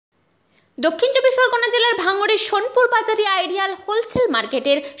দক্ষিণ চব্বিশ পরগনা জেলার ভাঙড়ের সোনপুর বাজারে আইডিয়াল হোলসেল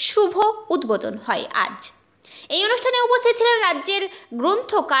মার্কেটের শুভ উদ্বোধন হয় আজ। এই অনুষ্ঠানে উপস্থিত ছিলেন রাজ্যের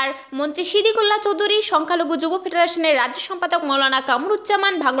গ্রন্থকার মন্ত্রী সিদ্দিকুল্লাহ চৌধুরী, সংখ্যালঘু যুব ফেডারেশনের রাজ্য সম্পাদক মৌলানা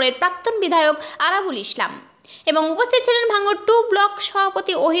কামরুজ্জামান, ভাঙড়ের প্রাক্তন বিধায়ক আরাবুল ইসলাম এবং উপস্থিত ছিলেন ভাঙড় 2 ব্লক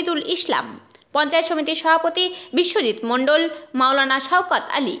সভাপতি ওহিদুল ইসলাম, পঞ্চায়েত সমিতির সভাপতি বিশ্বজিৎ মণ্ডল, মাওলানা শওকত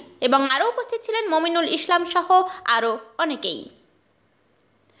আলী এবং আরও উপস্থিত ছিলেন মমিনুল ইসলাম সহ আরও অনেকেই।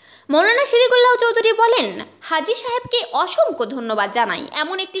 মৌলানা সিদ্দিকুল্লাহ চৌধুরী বলেন, হাজী সাহেবকে অসংখ্য ধন্যবাদ জানাই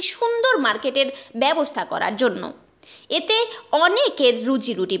এমন একটি সুন্দর মার্কেটের ব্যবস্থা করার জন্য। এতে অনেকের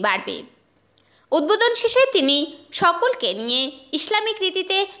রুজি রুটি বাড়বে। উদ্বোধন শেষে তিনি সকলকে নিয়ে ইসলামিক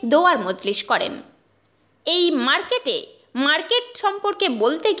রীতিতে দোয়ার মজলিস করেন। এই মার্কেট সম্পর্কে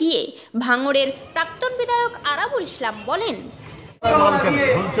বলতে গিয়ে ভাঙড়ের প্রাক্তন বিধায়ক আরাবুল ইসলাম বলেন,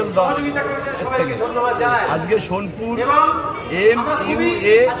 আজকে সোনপুর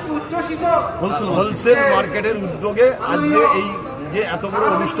MUA হোলসেল মার্কেটের উদ্যোগে আজকে এই যে এত বড়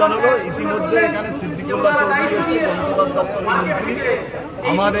অনুষ্ঠান হলো, ইতিমধ্যে এখানে সিদ্দিকুল্লাহ চৌধুরী এসছে, গ্রন্থকার দপ্তরের মন্ত্রী,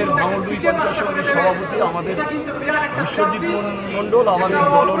 আমাদের ভাঙড় 2 পঞ্চায়েত সমিতির সভাপতি, আমাদের বিশ্বজিৎ মণ্ডল, আমাদের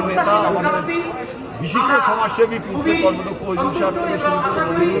দলের নেতা, আমাদের বিশিষ্ট সমাজসেবী পূর্বে কর্মরত ওহিদুল সাহেব থেকে শুরু করে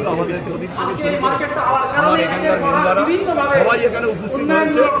মনিরুল, আমাদের প্রদীপ থেকে শুরু করে আমার এখানকার মেম্বাররা সবাই এখানে উপস্থিত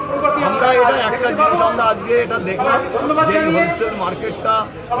হয়েছে। আমরা একটা জিনিস আমরা আজকে এটা দেখলাম যে এই হোলসেল মার্কেটটা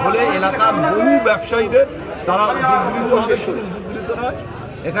বলে এলাকার বহু ব্যবসায়ীদের তারা উপকৃত হবে, শুধু উপকৃত নয়,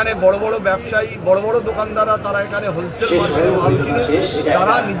 এখানে বড় বড় ব্যবসায়ী, বড় বড় দোকানদাররা তারা এখানে হোলসেল মার্কেটে মাল কিনে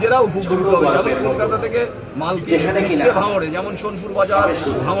তারা নিজেরা উপকৃত হবে। যেমন কলকাতা থেকে মাল কিনে ভাঙড়ে, যেমন সোনপুর বাজার,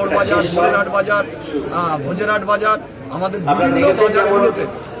 ভাঙড় বাজার, ভোজেরহাট বাজার, ভোজেরহাট বাজার, আমাদের বিভিন্ন বাজারগুলোতে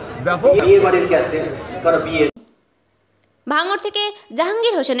ব্যাপক। ভাঙড় থেকে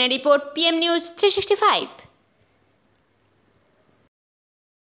জাহাঙ্গীর হোসেনের রিপোর্ট, PM নিউজ 365।